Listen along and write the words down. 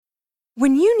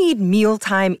When you need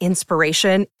mealtime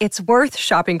inspiration, it's worth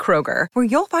shopping Kroger, where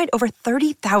you'll find over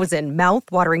 30,000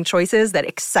 mouth-watering choices that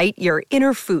excite your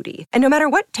inner foodie. And no matter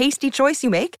what tasty choice you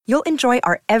make, you'll enjoy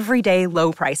our everyday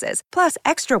low prices, plus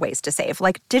extra ways to save,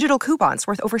 like digital coupons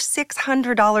worth over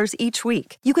 $600 each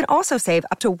week. You can also save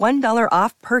up to $1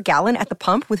 off per gallon at the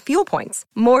pump with fuel points.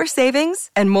 More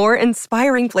savings and more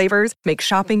inspiring flavors make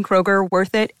shopping Kroger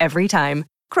worth it every time.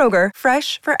 Kroger,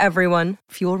 fresh for everyone.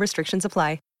 Fuel restrictions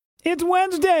apply. It's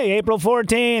Wednesday, April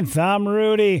 14th. I'm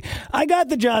Rudy. I got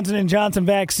the Johnson & Johnson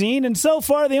vaccine, and so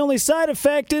far the only side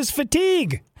effect is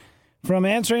fatigue. From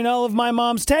answering all of my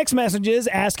mom's text messages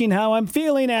asking how I'm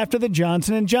feeling after the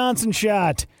Johnson & Johnson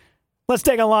shot. Let's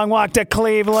take a long walk to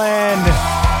Cleveland.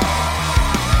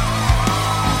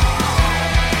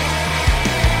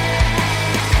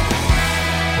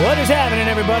 What is happening,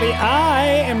 everybody? I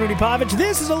am Rudy Povich.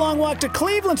 This is A Long Walk to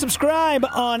Cleveland. Subscribe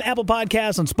on Apple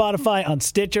Podcasts, on Spotify, on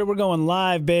Stitcher. We're going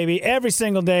live, baby, every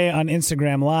single day on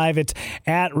Instagram Live. It's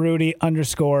at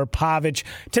Rudy_Povich.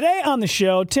 Today on the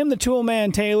show, Tim the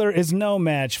Toolman Taylor is no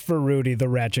match for Rudy the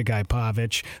Ratchet Guy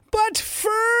Povich. But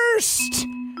first,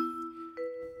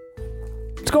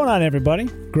 what's going on, everybody?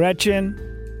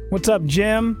 Gretchen, what's up,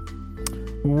 Jim?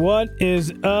 What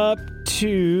is up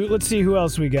to, let's see who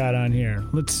else we got on here.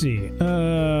 Let's see. Is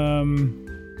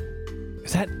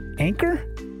that Anchor?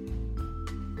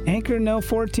 Anchor No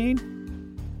 14?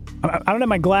 I don't have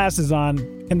my glasses on,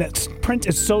 and that print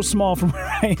is so small from where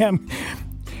I am.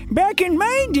 Back in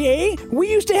my day,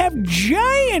 we used to have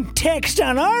giant text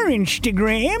on our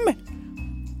Instagram.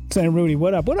 Saying, Rudy,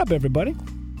 what up? What up, everybody?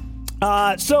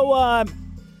 Kind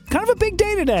of a big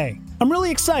day today. I'm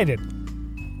really excited.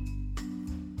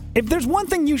 If there's one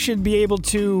thing you should be able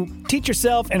to teach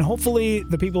yourself and hopefully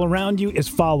the people around you is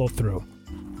follow through.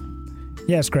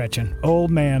 Yes, Gretchen.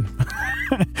 Old man.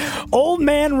 Old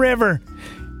man river.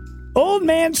 Old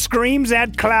man screams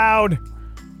at cloud.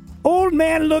 Old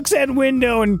man looks at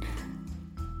window and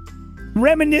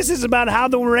reminisces about how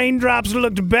the raindrops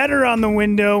looked better on the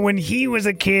window when he was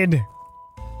a kid.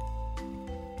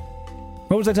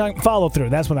 What was I talking? Follow through.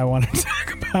 That's what I wanted to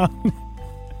talk about.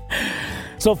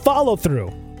 So follow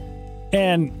through.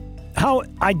 And how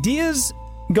ideas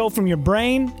go from your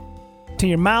brain to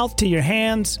your mouth to your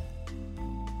hands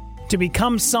to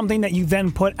become something that you then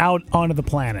put out onto the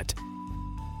planet.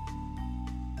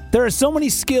 There are so many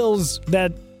skills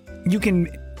that you can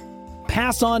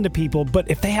pass on to people, but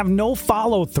if they have no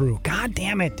follow through, god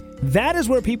damn it, that is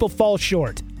where people fall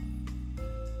short.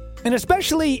 And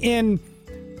especially in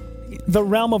the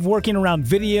realm of working around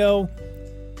video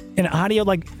and audio,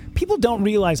 like, people don't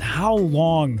realize how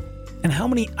long and how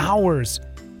many hours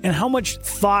and how much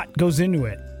thought goes into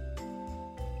it.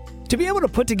 To be able to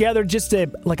put together just a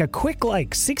quick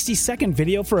 60-second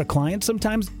video for a client,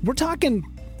 sometimes we're talking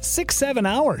 6-7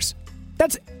 hours.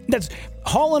 That's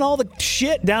hauling all the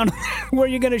shit down where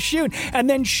you're going to shoot, and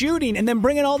then shooting, and then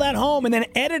bringing all that home, and then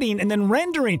editing, and then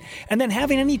rendering, and then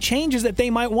having any changes that they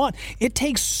might want. It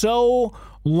takes so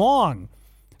long.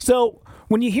 So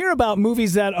when you hear about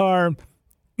movies that are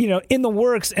in the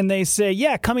works, and they say,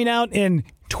 yeah, coming out in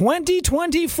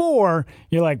 2024,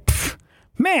 you're like,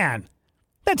 man,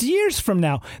 that's years from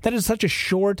now. That is such a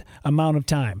short amount of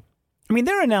time. I mean,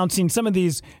 they're announcing some of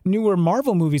these newer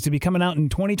Marvel movies to be coming out in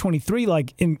 2023,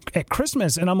 at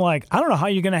Christmas, and I'm like, I don't know how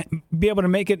you're going to be able to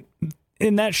make it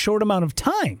in that short amount of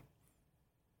time.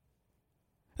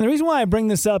 And the reason why I bring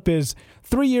this up is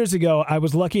 3 years ago, I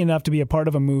was lucky enough to be a part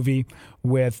of a movie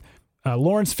with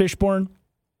Lawrence Fishburne,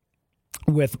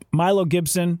 with Milo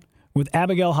Gibson, with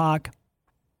Abigail Hawk.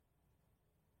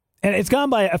 And it's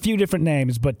gone by a few different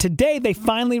names, but today they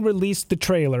finally released the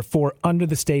trailer for Under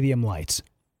the Stadium Lights.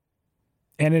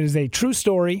 And it is a true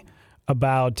story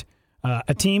about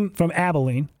a team from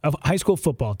Abilene, a high school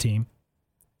football team,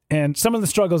 and some of the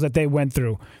struggles that they went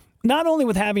through. Not only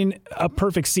with having a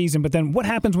perfect season, but then what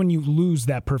happens when you lose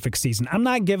that perfect season? I'm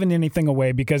not giving anything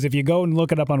away because if you go and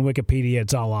look it up on Wikipedia,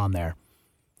 it's all on there.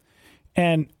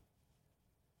 And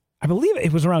I believe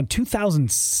it was around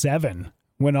 2007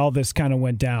 when all this kind of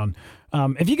went down.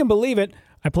 If you can believe it,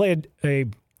 I play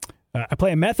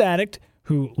a meth addict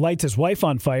who lights his wife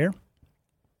on fire.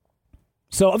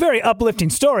 So a very uplifting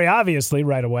story, obviously,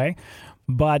 right away.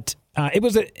 But it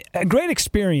was a great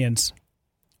experience.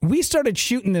 We started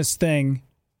shooting this thing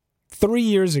 3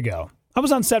 years ago. I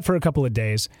was on set for a couple of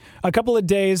days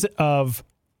of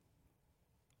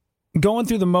going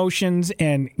through the motions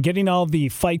and getting all the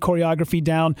fight choreography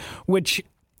down, which,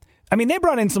 I mean, they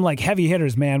brought in some heavy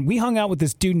hitters, man. We hung out with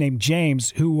this dude named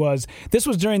James, this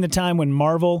was during the time when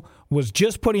Marvel was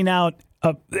just putting out,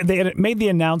 they had made the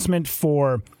announcement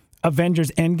for Avengers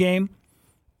Endgame,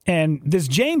 And this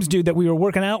James dude that we were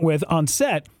working out with on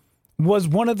set was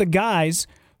one of the guys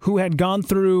who had gone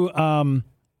through and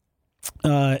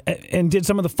did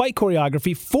some of the fight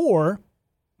choreography for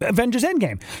Avengers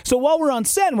Endgame. So while we're on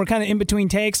set and we're kind of in between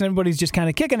takes and everybody's just kind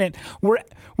of kicking it, we're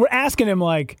asking him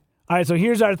like, all right, so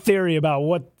here's our theory about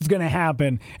what's going to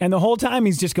happen. And the whole time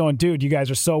he's just going, dude, you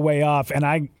guys are so way off. And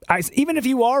I even if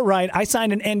you are right, I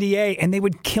signed an NDA and they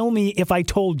would kill me if I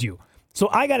told you. So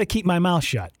I got to keep my mouth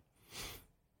shut.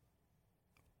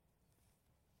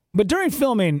 But during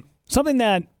filming, something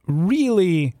that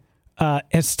really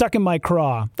has stuck in my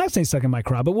craw, not saying stuck in my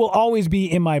craw, but will always be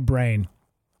in my brain,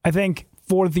 I think,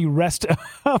 for the rest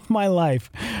of my life.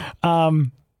 I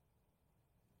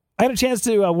had a chance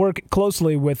to work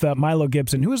closely with Milo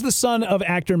Gibson, who is the son of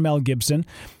actor Mel Gibson.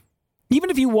 Even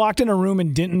if you walked in a room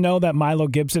and didn't know that Milo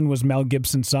Gibson was Mel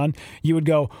Gibson's son, you would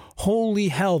go, holy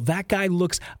hell, that guy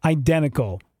looks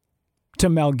identical to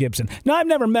Mel Gibson. Now, I've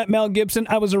never met Mel Gibson.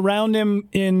 I was around him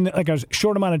in like a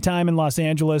short amount of time in Los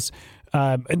Angeles.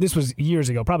 This was years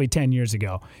ago, probably 10 years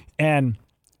ago. And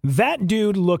that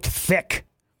dude looked thick.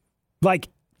 Like,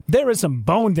 there is some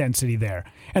bone density there.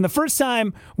 And the first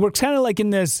time, we're kind of like in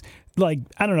this, like,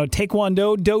 I don't know,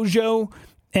 Taekwondo dojo,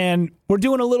 and we're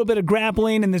doing a little bit of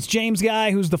grappling, and this James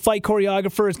guy, who's the fight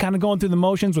choreographer, is kind of going through the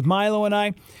motions with Milo and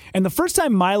I. And the first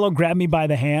time Milo grabbed me by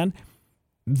the hand,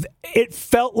 it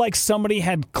felt like somebody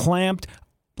had clamped,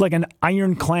 like an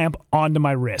iron clamp onto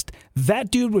my wrist.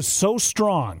 That dude was so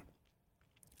strong.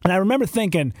 And I remember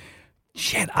thinking,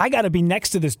 shit, I got to be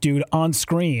next to this dude on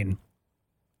screen.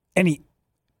 And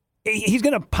he's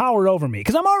going to power over me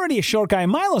because I'm already a short guy.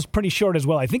 Milo's pretty short as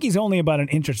well. I think he's only about an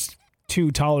inch or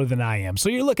two taller than I am. So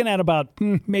you're looking at about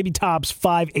maybe tops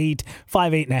 5'8",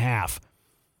 5'8.5".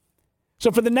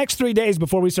 So for the next 3 days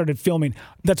before we started filming,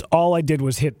 that's all I did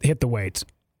was hit the weights.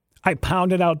 I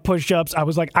pounded out push-ups. I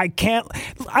was like, I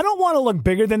don't want to look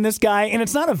bigger than this guy. And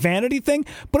it's not a vanity thing,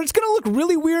 but it's going to look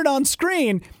really weird on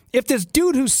screen if this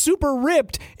dude who's super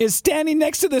ripped is standing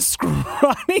next to this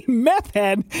scrawny meth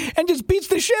head and just beats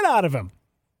the shit out of him.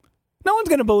 No one's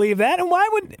going to believe that. And why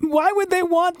would they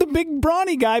want the big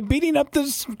brawny guy beating up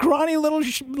this scrawny little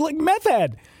like meth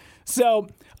head? So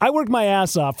I worked my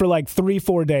ass off for like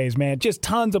 3-4 days, man. Just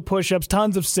tons of push-ups,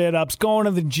 tons of sit-ups, going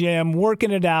to the gym,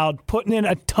 working it out, putting in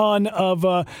a ton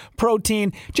of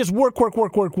protein. Just work. Because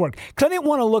I didn't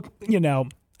want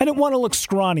to look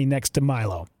scrawny next to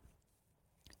Milo.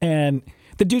 And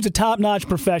the dude's a top-notch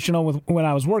professional. When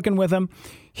I was working with him,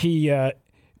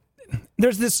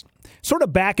 there's this sort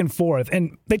of back and forth.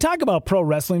 And they talk about pro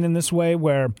wrestling in this way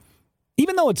where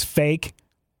even though it's fake,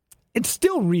 it's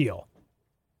still real.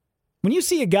 When you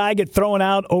see a guy get thrown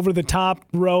out over the top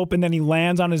rope and then he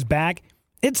lands on his back,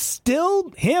 it's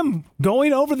still him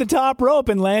going over the top rope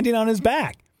and landing on his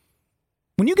back.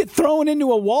 When you get thrown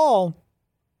into a wall,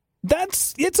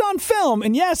 it's on film.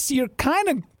 And yes, you're kind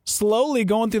of slowly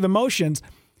going through the motions,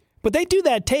 but they do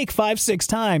that take 5-6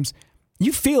 times.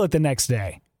 You feel it the next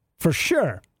day, for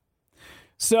sure.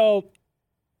 So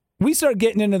we start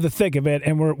getting into the thick of it,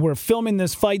 and we're filming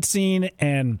this fight scene,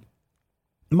 and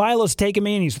Milo's taking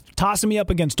me and he's tossing me up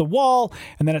against a wall.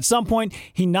 And then at some point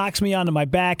he knocks me onto my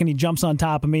back and he jumps on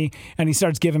top of me and he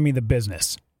starts giving me the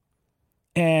business.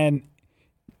 And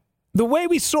the way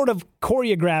we sort of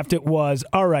choreographed it was,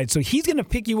 all right, so he's going to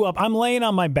pick you up. I'm laying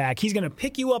on my back. He's going to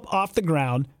pick you up off the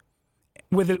ground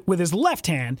with his left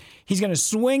hand. He's going to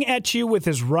swing at you with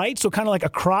his right. So kind of like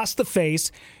across the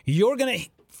face. You're going to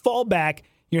fall back.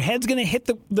 Your head's going to hit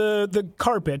the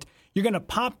carpet. You're going to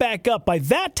pop back up. By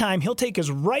that time, he'll take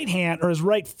his right hand or his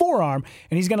right forearm,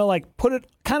 and he's going to like put it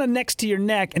kind of next to your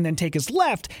neck and then take his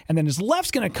left, and then his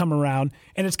left's going to come around,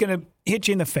 and it's going to hit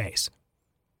you in the face.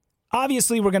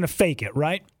 Obviously, we're going to fake it,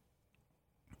 right?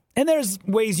 And there's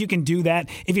ways you can do that.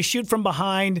 If you shoot from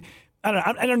behind,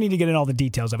 I don't need to get into all the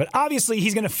details of it. Obviously,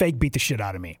 he's going to fake beat the shit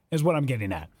out of me, is what I'm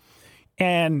getting at.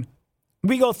 And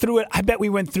we go through it. I bet we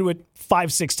went through it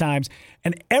 5-6 times.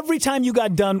 And every time you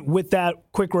got done with that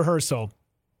quick rehearsal,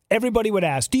 everybody would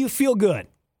ask, do you feel good?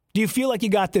 Do you feel like you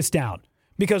got this down?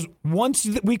 Because once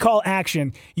we call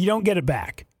action, you don't get it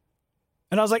back.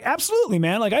 And I was like, absolutely,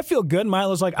 man. Like, I feel good.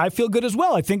 Milo's like, I feel good as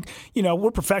well. I think, we're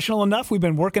professional enough. We've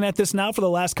been working at this now for the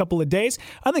last couple of days.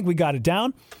 I think we got it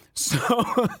down.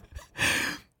 So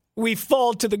we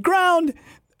fall to the ground.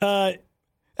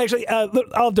 Actually, I'll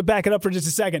have to back it up for just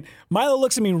a second. Milo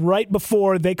looks at me right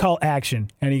before they call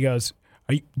action, and he goes,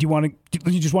 "Do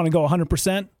you just want to go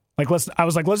 100%? I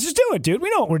was like, let's just do it, dude. We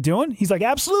know what we're doing. He's like,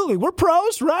 absolutely. We're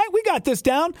pros, right? We got this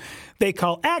down. They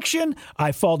call action.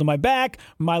 I fall to my back.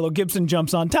 Milo Gibson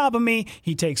jumps on top of me.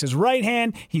 He takes his right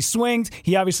hand. He swings.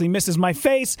 He obviously misses my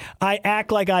face. I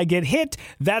act like I get hit.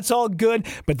 That's all good.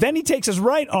 But then he takes his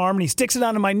right arm and he sticks it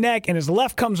onto my neck, and his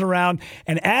left comes around.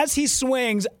 And as he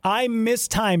swings, I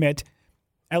mistime it.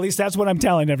 At least that's what I'm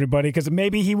telling everybody, because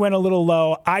maybe he went a little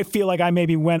low. I feel like I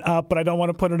maybe went up, but I don't want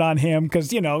to put it on him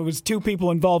because, it was two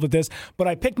people involved with this. But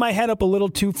I picked my head up a little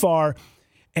too far,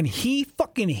 and he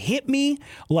fucking hit me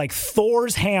like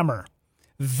Thor's hammer.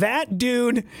 That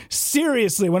dude,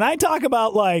 seriously, when I talk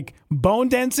about like bone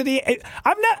density, I've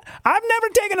never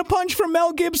taken a punch from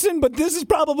Mel Gibson, but this is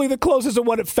probably the closest to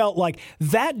what it felt like.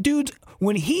 That dude,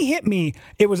 when he hit me,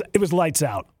 it was lights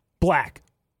out, black.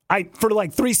 For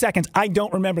like 3 seconds, I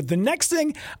don't remember. The next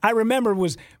thing I remember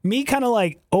was me kind of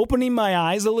like opening my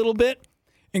eyes a little bit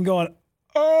and going,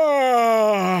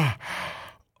 oh,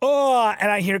 and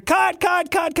I hear cut.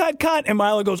 And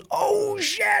Milo goes, oh,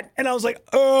 shit. And I was like,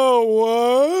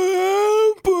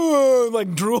 oh, what?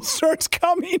 Like drool starts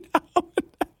coming out.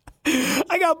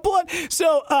 I got blood.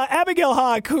 So Abigail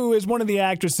Hawk, who is one of the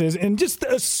actresses and just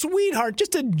a sweetheart,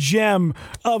 just a gem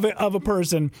of a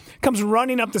person, comes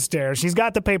running up the stairs. She's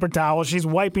got the paper towel. She's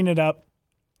wiping it up.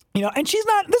 And this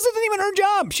isn't even her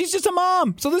job. She's just a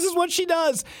mom. So this is what she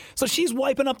does. So she's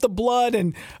wiping up the blood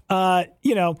and,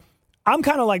 I'm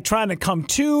kind of like trying to come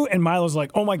to, and Milo's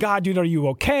like, oh my God, dude, are you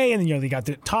okay? And then, you got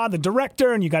Todd, the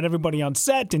director, and you got everybody on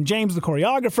set, and James, the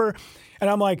choreographer. And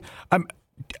I'm like,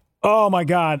 oh my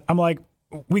God. I'm like,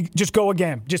 we just go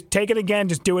again. Just take it again.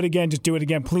 Just do it again. Just do it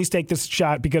again. Please take this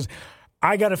shot because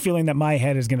I got a feeling that my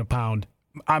head is going to pound.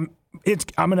 I'm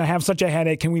going to have such a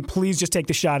headache. Can we please just take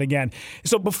the shot again?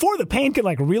 So before the pain could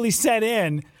like really set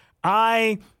in,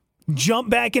 I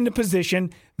jump back into position.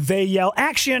 They yell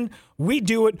action. We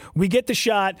do it. We get the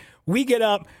shot. We get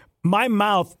up. My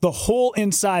mouth, the whole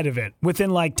inside of it, within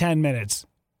like 10 minutes,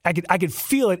 I could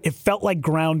feel it. It felt like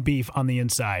ground beef on the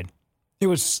inside. It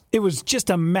was just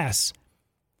a mess.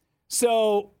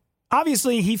 So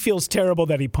obviously he feels terrible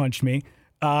that he punched me.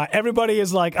 Everybody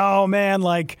is like, oh man,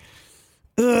 like,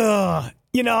 ugh.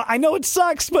 I know it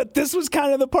sucks, but this was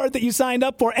kind of the part that you signed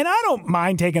up for. And I don't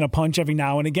mind taking a punch every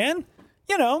now and again.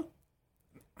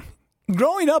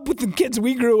 Growing up with the kids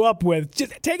we grew up with,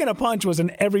 just taking a punch was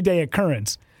an everyday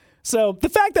occurrence. So the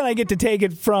fact that I get to take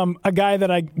it from a guy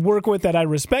that I work with that I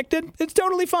respected, it's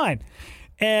totally fine.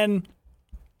 And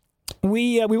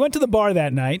we went to the bar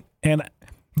that night, and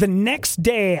the next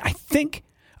day, I think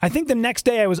the next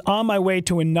day I was on my way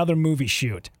to another movie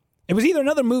shoot. It was either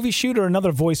another movie shoot or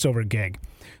another voiceover gig.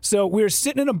 So we were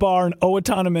sitting in a bar in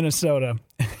Owatonna, Minnesota.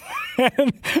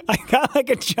 And I got like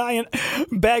a giant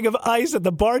bag of ice that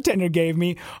the bartender gave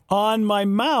me on my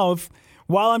mouth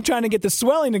while I'm trying to get the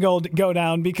swelling to go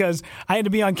down because I had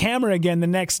to be on camera again the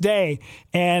next day.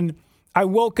 And I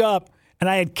woke up and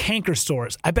I had canker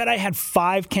sores. I bet I had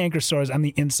 5 canker sores on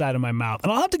the inside of my mouth.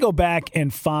 And I'll have to go back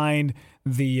and find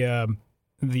the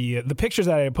pictures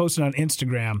that I had posted on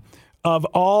Instagram of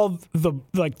all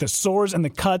the sores and the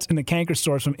cuts and the canker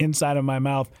sores from inside of my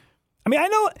mouth. I mean, I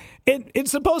know it's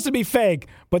supposed to be fake,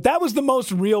 but that was the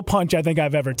most real punch I think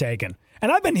I've ever taken.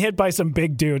 And I've been hit by some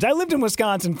big dudes. I lived in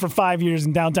Wisconsin for 5 years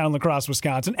in downtown La Crosse,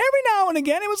 Wisconsin. Every now and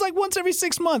again, it was like once every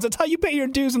 6 months. That's how you pay your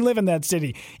dues and live in that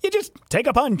city. You just take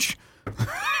a punch.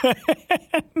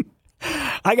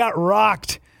 I got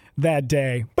rocked that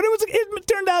day. But it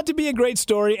turned out to be a great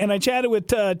story, and I chatted with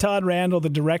Todd Randall, the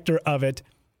director of it,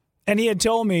 and he had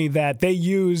told me that they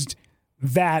used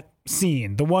that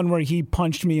scene, the one where he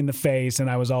punched me in the face and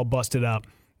I was all busted up.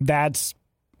 That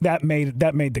made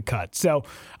the cut. So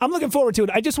I'm looking forward to it.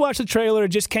 I just watched the trailer. It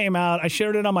just came out. I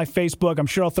shared it on my Facebook. I'm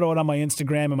sure I'll throw it on my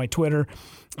Instagram and my Twitter.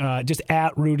 Just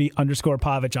at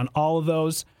Rudy_Pavich on all of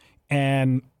those.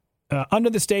 And Under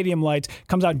the Stadium Lights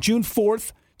comes out June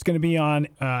 4th. It's going to be on,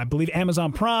 I believe,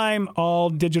 Amazon Prime, all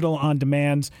digital on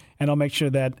demand. And I'll make sure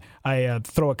that I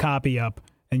throw a copy up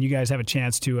and you guys have a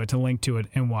chance to link to it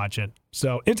and watch it.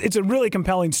 So it's a really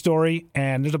compelling story,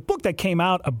 and there's a book that came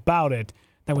out about it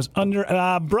that was under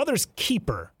Brother's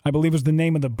Keeper, I believe was the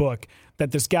name of the book,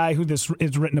 that this guy who this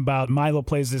is written about, Milo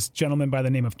plays this gentleman by the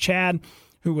name of Chad,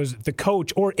 who was the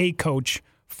coach or a coach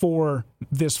for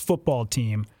this football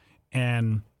team.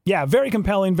 And yeah, very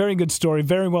compelling, very good story,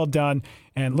 very well done,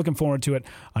 and looking forward to it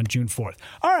on June 4th.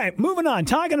 All right, moving on.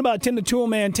 Talking about Tim the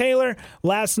Toolman Taylor,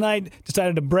 last night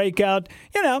decided to break out,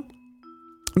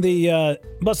 the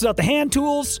busted out the hand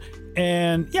tools.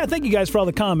 And yeah, thank you guys for all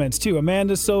the comments too.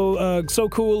 Amanda's so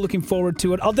cool, looking forward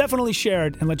to it. I'll definitely share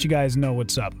it and let you guys know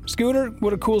what's up. Scooter,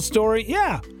 what a cool story.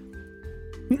 Yeah.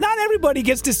 Not everybody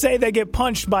gets to say they get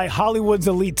punched by Hollywood's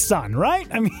elite son, right?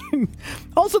 I mean,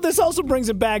 this also brings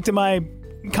it back to my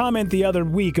comment the other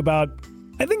week about,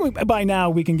 I think by now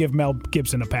we can give Mel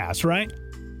Gibson a pass, right?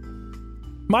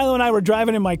 Milo and I were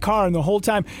driving in my car, and the whole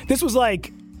time, this was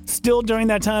like still during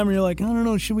that time where you're like, I don't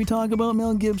know, should we talk about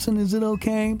Mel Gibson? Is it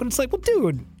okay? But it's like, well,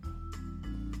 dude,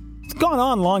 it's gone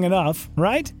on long enough,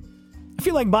 right? I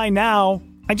feel like by now,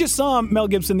 I just saw Mel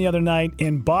Gibson the other night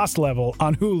in Boss Level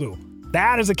on Hulu.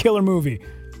 That is a killer movie.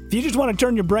 If you just want to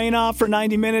turn your brain off for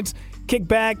 90 minutes, kick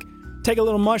back, take a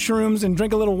little mushrooms, and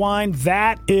drink a little wine,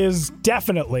 that is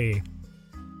definitely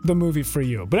the movie for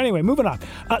you. But anyway, moving on.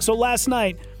 So last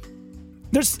night,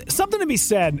 there's something to be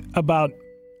said about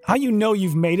how you know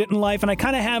you've made it in life, and I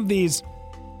kind of have these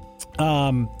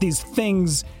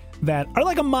things that are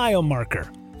like a mile marker,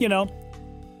 you know?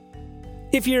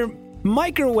 If your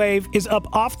microwave is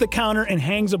up off the counter and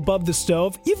hangs above the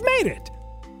stove, you've made it.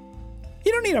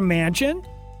 You don't need a mansion.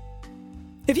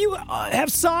 If you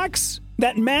have socks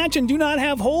that match and do not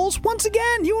have holes, once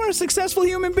again, you are a successful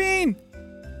human being.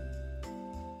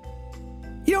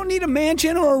 You don't need a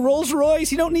mansion or a Rolls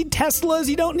Royce. You don't need Teslas.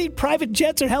 You don't need private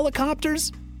jets or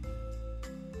helicopters.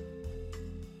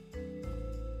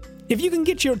 If you can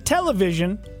get your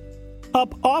television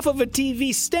up off of a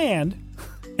TV stand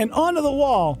and onto the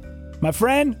wall, my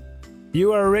friend,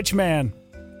 you are a rich man.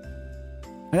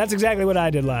 And that's exactly what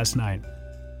I did last night.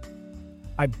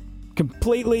 I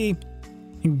completely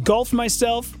engulfed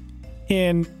myself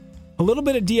in a little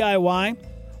bit of DIY,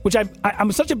 which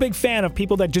I'm such a big fan of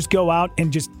people that just go out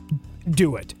and just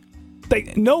do it.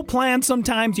 No plan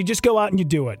sometimes, you just go out and you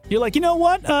do it. You're like, you know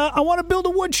what? I want to build a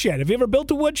woodshed. Have you ever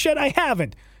built a woodshed? I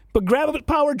haven't. But grab a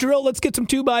power drill, let's get some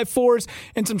 2x4s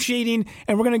and some sheeting,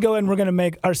 and we're going to go and we're going to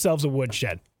make ourselves a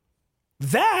woodshed.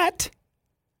 That,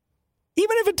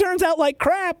 even if it turns out like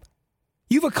crap,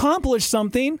 you've accomplished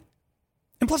something.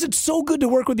 And plus, it's so good to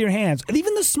work with your hands. And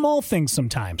even the small things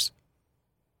sometimes.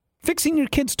 Fixing your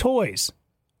kids' toys.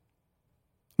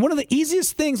 One of the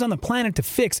easiest things on the planet to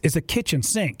fix is a kitchen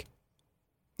sink.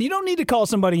 You don't need to call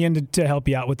somebody in to help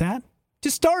you out with that.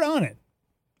 Just start on it.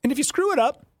 And if you screw it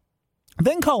up,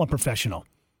 then call a professional.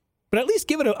 But at least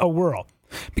give it a whirl.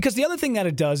 Because the other thing that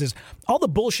it does is all the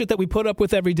bullshit that we put up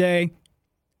with every day,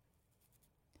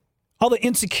 all the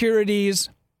insecurities,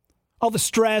 all the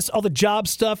stress, all the job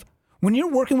stuff, when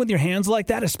you're working with your hands like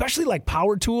that, especially like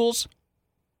power tools,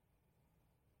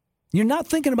 you're not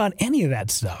thinking about any of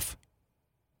that stuff.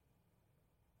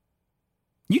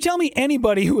 You tell me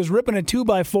anybody who is ripping a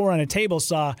 2x4 on a table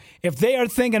saw if they are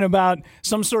thinking about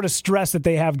some sort of stress that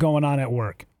they have going on at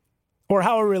work or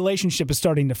how a relationship is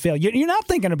starting to fail. You're not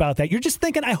thinking about that. You're just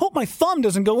thinking, I hope my thumb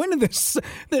doesn't go into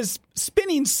this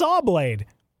spinning saw blade.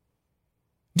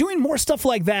 Doing more stuff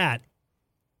like that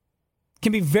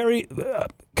can be very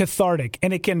cathartic,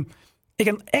 and it can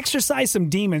exercise some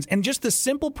demons. And just the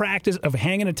simple practice of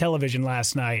hanging a television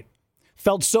last night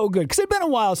felt so good because it had been a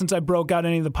while since I broke out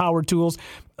any of the power tools.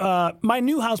 My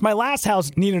new house, my last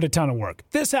house, needed a ton of work.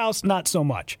 This house, not so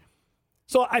much.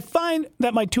 So I find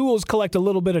that my tools collect a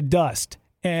little bit of dust.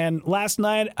 And last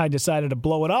night, I decided to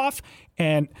blow it off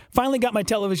and finally got my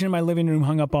television in my living room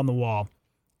hung up on the wall.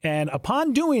 And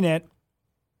upon doing it,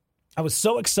 I was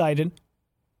so excited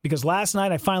because last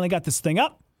night I finally got this thing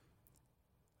up.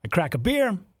 I crack a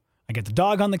beer. I get the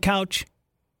dog on the couch.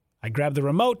 I grab the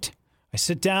remote. I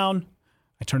sit down.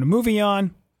 I turn a movie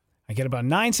on. I get about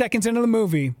 9 seconds into the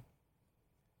movie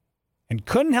and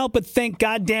couldn't help but think,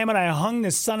 God damn it, I hung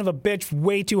this son of a bitch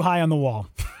way too high on the wall.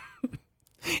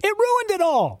 It ruined it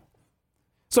all.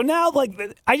 So now,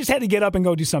 I just had to get up and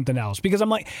go do something else because I'm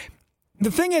like,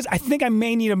 the thing is, I think I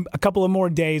may need a couple of more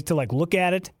days to look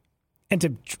at it and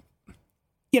to,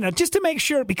 just to make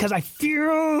sure, because I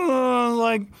feel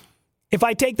like if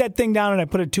I take that thing down and I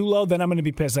put it too low, then I'm going to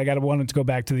be pissed. I got to want it to go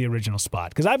back to the original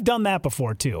spot because I've done that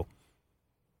before too.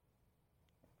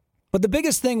 But the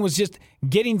biggest thing was just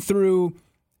getting through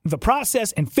the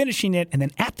process and finishing it, and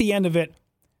then at the end of it,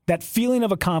 that feeling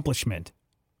of accomplishment.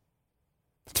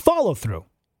 It's follow through.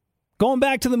 Going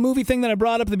back to the movie thing that I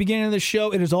brought up at the beginning of the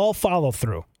show, it is all follow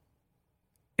through.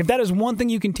 If that is one thing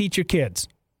you can teach your kids,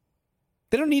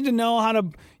 they don't need to know how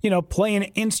to, play an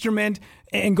instrument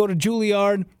and go to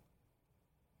Juilliard.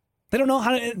 They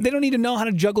don't need to know how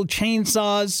to juggle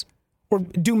chainsaws or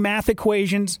do math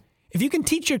equations. If you can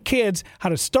teach your kids how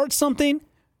to start something,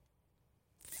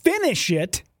 finish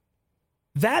it,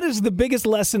 that is the biggest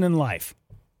lesson in life.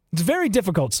 It's very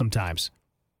difficult sometimes.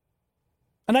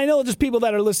 And I know there's people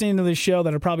that are listening to this show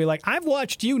that are probably like, I've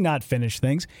watched you not finish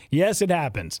things. Yes, it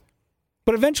happens.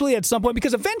 But eventually, at some point,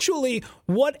 because eventually,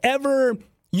 whatever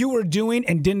you were doing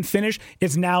and didn't finish,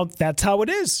 that's how it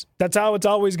is. That's how it's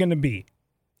always going to be.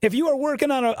 If you are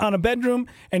working on a bedroom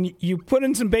and you put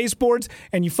in some baseboards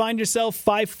and you find yourself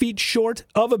 5 feet short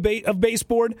of a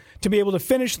baseboard to be able to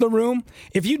finish the room,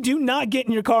 if you do not get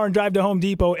in your car and drive to Home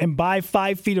Depot and buy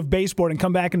 5 feet of baseboard and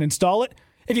come back and install it,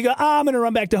 if you go, I'm going to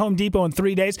run back to Home Depot in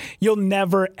 3 days, you'll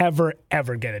never, ever,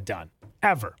 ever get it done.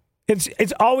 Ever.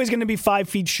 It's always going to be 5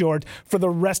 feet short for the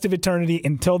rest of eternity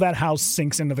until that house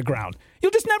sinks into the ground.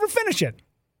 You'll just never finish it.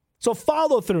 So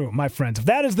follow through, my friends.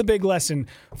 That is the big lesson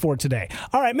for today.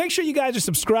 All right, make sure you guys are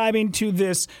subscribing to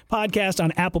this podcast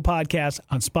on Apple Podcasts,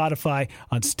 on Spotify,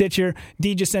 on Stitcher.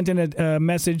 Dee just sent in a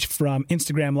message from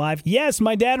Instagram Live. Yes,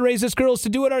 my dad raised us girls to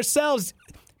do it ourselves.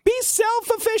 Be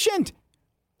self-efficient.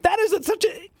 That is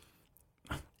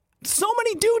so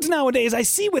many dudes nowadays I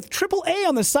see with AAA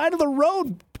on the side of the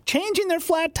road changing their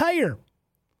flat tire.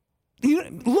 You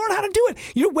learn how to do it.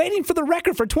 You're waiting for the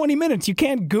record for 20 minutes. You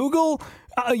can't Google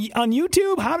on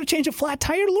YouTube how to change a flat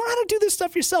tire. Learn how to do this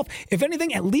stuff yourself. If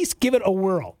anything, at least give it a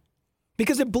whirl,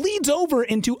 because it bleeds over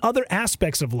into other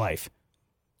aspects of life.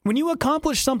 When you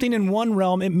accomplish something in one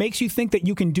realm, it makes you think that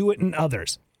you can do it in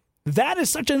others. That is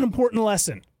such an important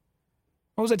lesson.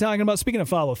 What was I talking about? Speaking of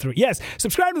follow through. Yes,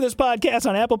 subscribe to this podcast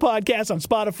on Apple Podcasts, on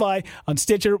Spotify, on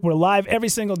Stitcher. We're live every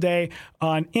single day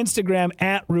on Instagram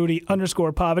at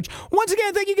Rudy_Pavich. Once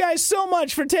again, thank you guys so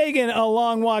much for taking a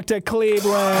long walk to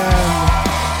Cleveland.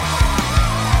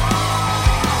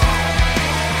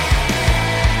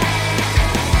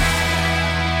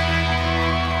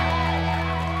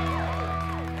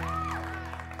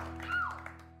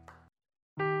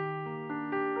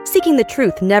 Seeking the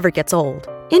truth never gets old.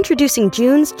 Introducing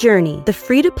June's Journey, the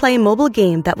free-to-play mobile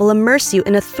game that will immerse you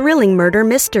in a thrilling murder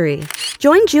mystery.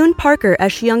 Join June Parker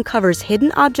as she uncovers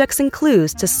hidden objects and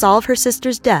clues to solve her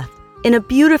sister's death in a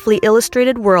beautifully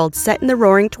illustrated world set in the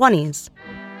Roaring '20s.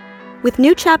 With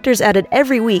new chapters added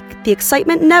every week, the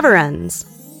excitement never ends.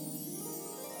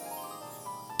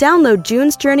 Download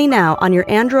June's Journey now on your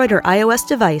Android or iOS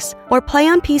device, or play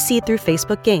on PC through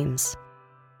Facebook Games.